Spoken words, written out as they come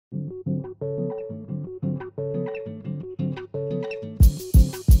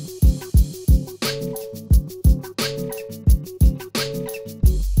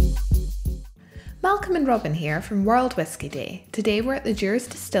Robin here from World Whisky Day. Today we're at the Dewar's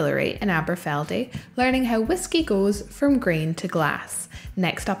Distillery in Aberfeldy, learning how whisky goes from grain to glass.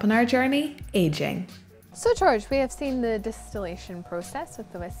 Next up on our journey, aging. So George, we have seen the distillation process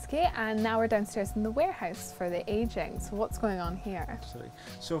with the whisky, and now we're downstairs in the warehouse for the aging. So what's going on here? Absolutely.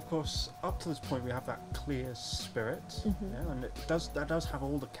 So of course, up to this point we have that clear spirit, and that does have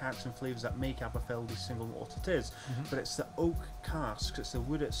all the character and flavours that make Aberfeldy single malt it is, but it's the oak casks, it's the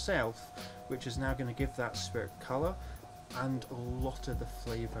wood itself, which is now going to give that spirit colour and a lot of the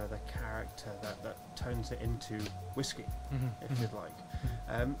flavour, the character that turns it into whisky, if you'd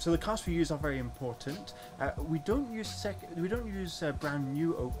like. So the casks we use are very important. We don't use brand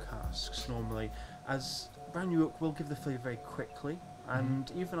new oak casks normally, as brand new oak will give the flavour very quickly,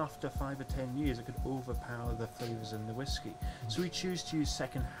 and even after 5 or 10 years it could overpower the flavours in the whisky. So we choose to use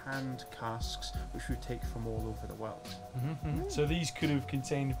second-hand casks, which we take from all over the world. So these could have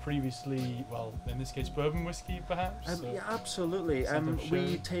contained previously, well, in this case, bourbon whisky, perhaps? Yeah, absolutely.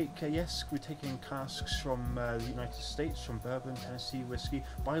 We take in casks from the United States, from bourbon, Tennessee whiskey.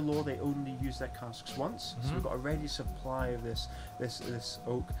 By law, they only use their casks once, so we've got a ready supply of this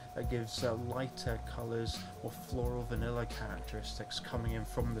oak that gives lighter colours, more floral vanilla characteristics coming in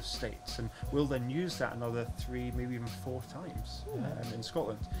from the States, and we'll then use that another 3, maybe even 4 times in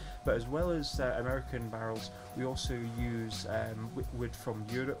Scotland. But as well as American barrels, we also use wood from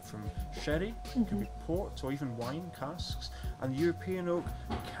Europe, from sherry, it could be port or even wine casks, and European oak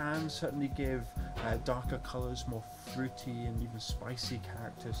can certainly give darker colours, more fruity and even spicy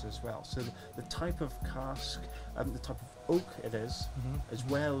characters as well. So the type of cask and the type of oak it is, as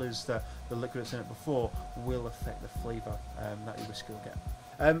well as the liquid that's in it before, will affect the flavour that your whisky will get.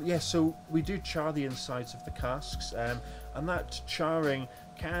 So we do char the insides of the casks, and that charring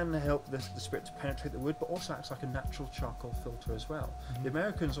can help the spirit to penetrate the wood, but also acts like a natural charcoal filter as well. The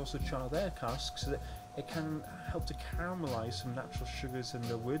Americans also char their casks so that it can help to caramelise some natural sugars in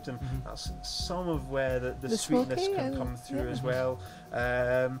the wood, and that's some of where the sweetness can come through as well.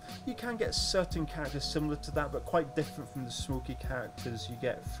 You can get certain characters similar to that, but quite different from the smoky characters you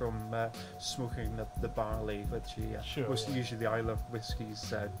get from smoking the barley, which usually the Isle of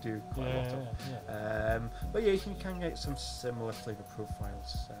whiskies do quite a lot of. But yeah, you can get some similar flavour profiles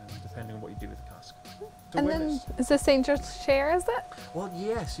depending on what you do with the cask. So and then, is this angel share, is it? Well,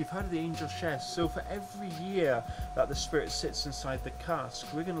 yes, you've heard of the angel share. So for every year that the spirit sits inside the cask,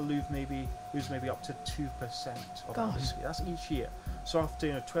 we're going to lose maybe up to 2% of our whisky. That's each year. So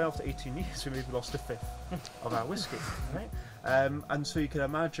after 12 to 18 years, we maybe lost a fifth of our whisky, right? And so you can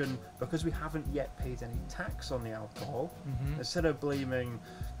imagine, because we haven't yet paid any tax on the alcohol, instead of blaming,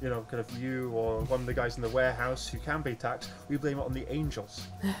 kind of you or one of the guys in the warehouse who can pay tax, we blame it on the angels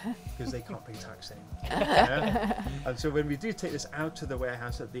because they can't pay tax anymore. And so when we do take this out of the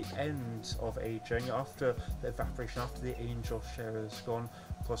warehouse at the end of aging, after the evaporation, after the angel share is gone,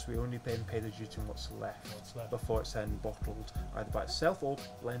 of course we only pay the duty on what's left before it's then bottled either by itself or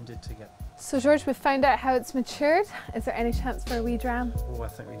blended together. So George, we've found out how it's matured. Is there any chance for a wee dram? Oh, I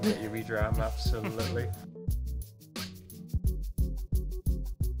think we can get you a wee dram, absolutely.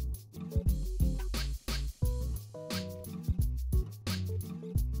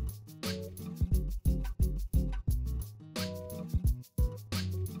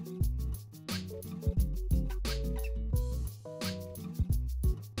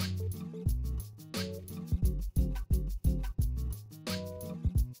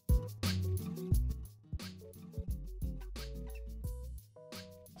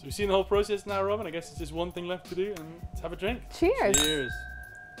 So we've seen the whole process now, Robin. I guess it's just one thing left to do, and let's have a drink. Cheers. Cheers.